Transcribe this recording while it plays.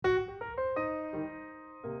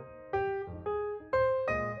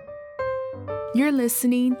You're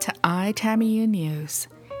listening to iTAMIU News,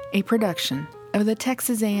 a production of the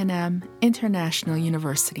Texas A&M International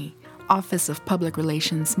University, Office of Public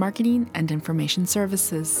Relations, Marketing, and Information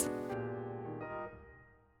Services.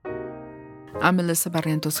 I'm Melissa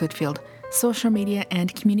Barrientos Whitfield, Social Media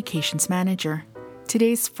and Communications Manager.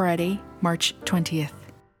 Today's Friday, March 20th.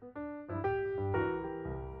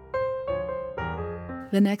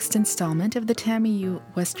 The next installment of the TAMIU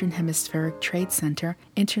Western Hemispheric Trade Center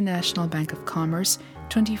International Bank of Commerce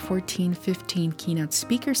 2014-15 Keynote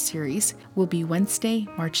Speaker Series will be Wednesday,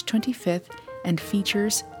 March 25th, and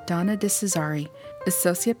features Donna De Cesare,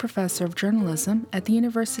 Associate Professor of Journalism at the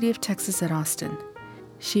University of Texas at Austin.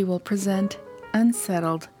 She will present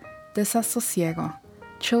Unsettled, Desasosiego,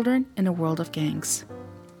 Children in a World of Gangs.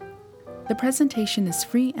 The presentation is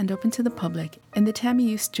free and open to the public in the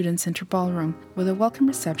TAMIU Student Center Ballroom with a welcome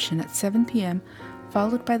reception at 7 p.m.,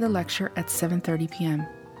 followed by the lecture at 7:30 p.m.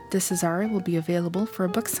 De Cesare will be available for a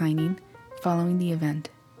book signing following the event.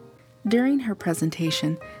 During her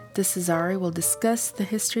presentation, De Cesare will discuss the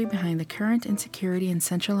history behind the current insecurity in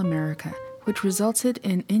Central America, which resulted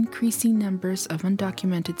in increasing numbers of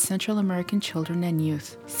undocumented Central American children and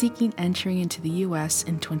youth seeking entry into the U.S.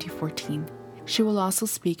 in 2014. She will also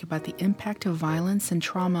speak about the impact of violence and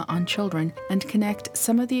trauma on children and connect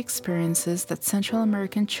some of the experiences that Central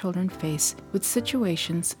American children face with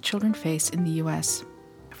situations children face in the U.S.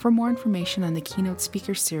 For more information on the Keynote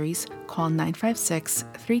Speaker Series, call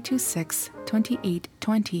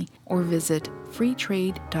 956-326-2820 or visit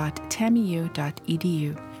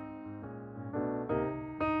freetrade.tamiu.edu.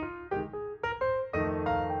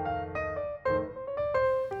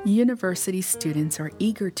 University students are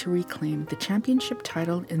eager to reclaim the championship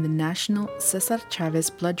title in the National Cesar Chavez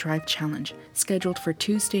Blood Drive Challenge, scheduled for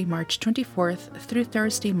Tuesday, March 24th through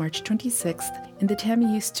Thursday, March 26th in the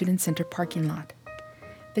TAMIU Student Center parking lot.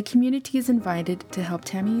 The community is invited to help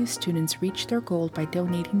TAMIU students reach their goal by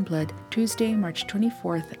donating blood Tuesday, March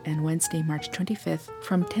 24th and Wednesday, March 25th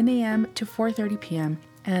from 10 a.m. to 4:30 p.m.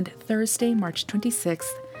 and Thursday, March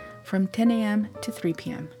 26th from 10 a.m. to 3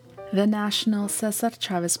 p.m. The National Cesar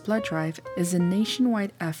Chavez Blood Drive is a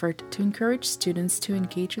nationwide effort to encourage students to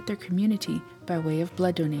engage with their community by way of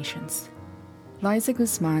blood donations. Liza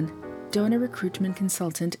Guzman, donor recruitment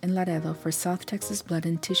consultant in Laredo for South Texas Blood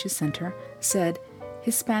and Tissue Center, said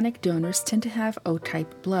Hispanic donors tend to have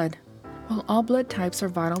O-type blood. While all blood types are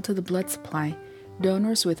vital to the blood supply,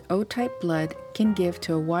 donors with O-type blood can give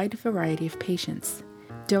to a wide variety of patients.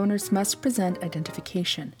 Donors must present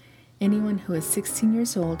identification. Anyone who is 16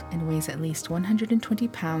 years old and weighs at least 120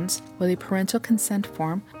 pounds with a parental consent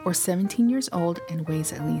form, or 17 years old and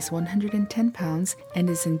weighs at least 110 pounds and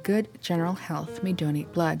is in good general health may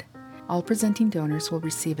donate blood. All presenting donors will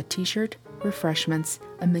receive a t-shirt, refreshments,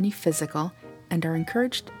 a mini physical, and are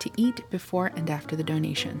encouraged to eat before and after the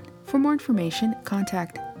donation. For more information,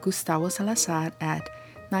 contact Gustavo Salazar at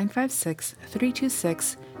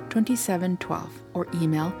 956-326-2712 or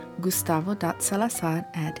email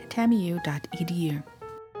gustavo.salazar@tamiu.edu.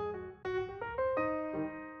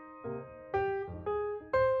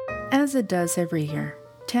 As it does every year,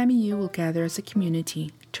 TAMIU will gather as a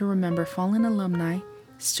community to remember fallen alumni,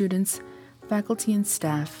 students, faculty, and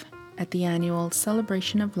staff at the annual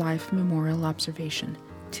Celebration of Life Memorial Observation,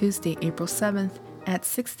 Tuesday, April 7th at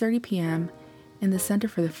 6:30 p.m. in the Center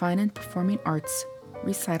for the Fine and Performing Arts,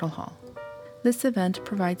 Recital Hall. This event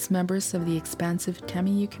provides members of the expansive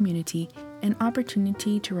TAMIU community an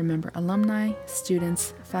opportunity to remember alumni,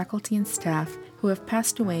 students, faculty, and staff who have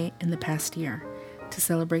passed away in the past year, to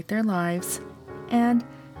celebrate their lives, and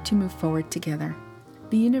to move forward together.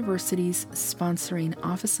 The university's sponsoring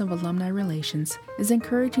Office of Alumni Relations is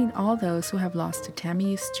encouraging all those who have lost a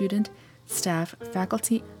TAMIU student, staff,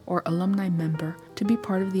 faculty, or alumni member to be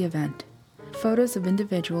part of the event. Photos of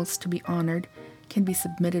individuals to be honored can be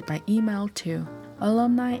submitted by email to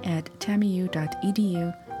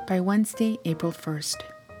alumni@tamiu.edu by Wednesday, April 1st.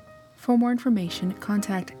 For more information,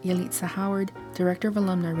 contact Yalitza Howard, Director of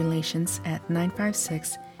Alumni Relations at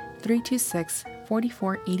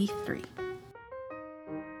 956-326-4483.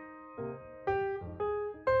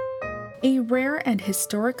 A rare and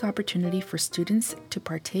historic opportunity for students to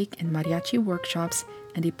partake in mariachi workshops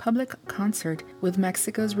and a public concert with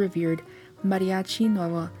Mexico's revered Mariachi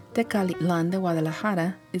Nuevo Tecalitlan de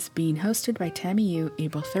Guadalajara is being hosted by TAMIU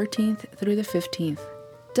April 13th through the 15th.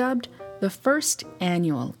 Dubbed the first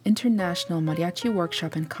annual International Mariachi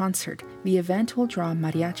Workshop and Concert, the event will draw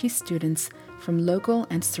mariachi students from local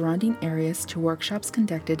and surrounding areas to workshops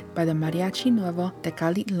conducted by the Mariachi Nuevo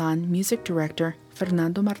Tecalitlan music director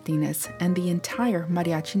Fernando Martinez and the entire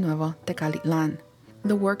Mariachi Nuevo Tecalitlan.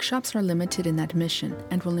 The workshops are limited in admission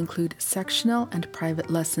and will include sectional and private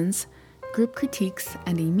lessons, group critiques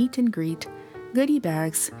and a meet and greet, goodie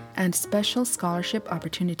bags, and special scholarship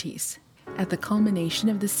opportunities. At the culmination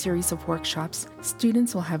of this series of workshops,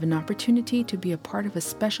 students will have an opportunity to be a part of a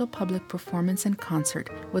special public performance and concert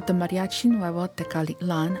with the Mariachi Nuevo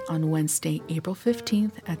Tecalitlan on Wednesday, April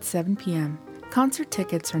 15th at 7 p.m. Concert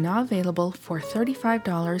tickets are now available for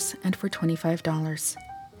 $35 and for $25.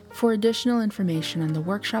 For additional information on the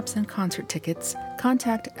workshops and concert tickets,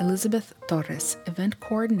 contact Elizabeth Torres, Event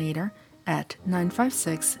Coordinator, at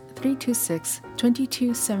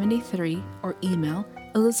 956-326-2273 or email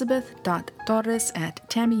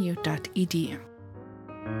elizabeth.torres@tamiu.edu.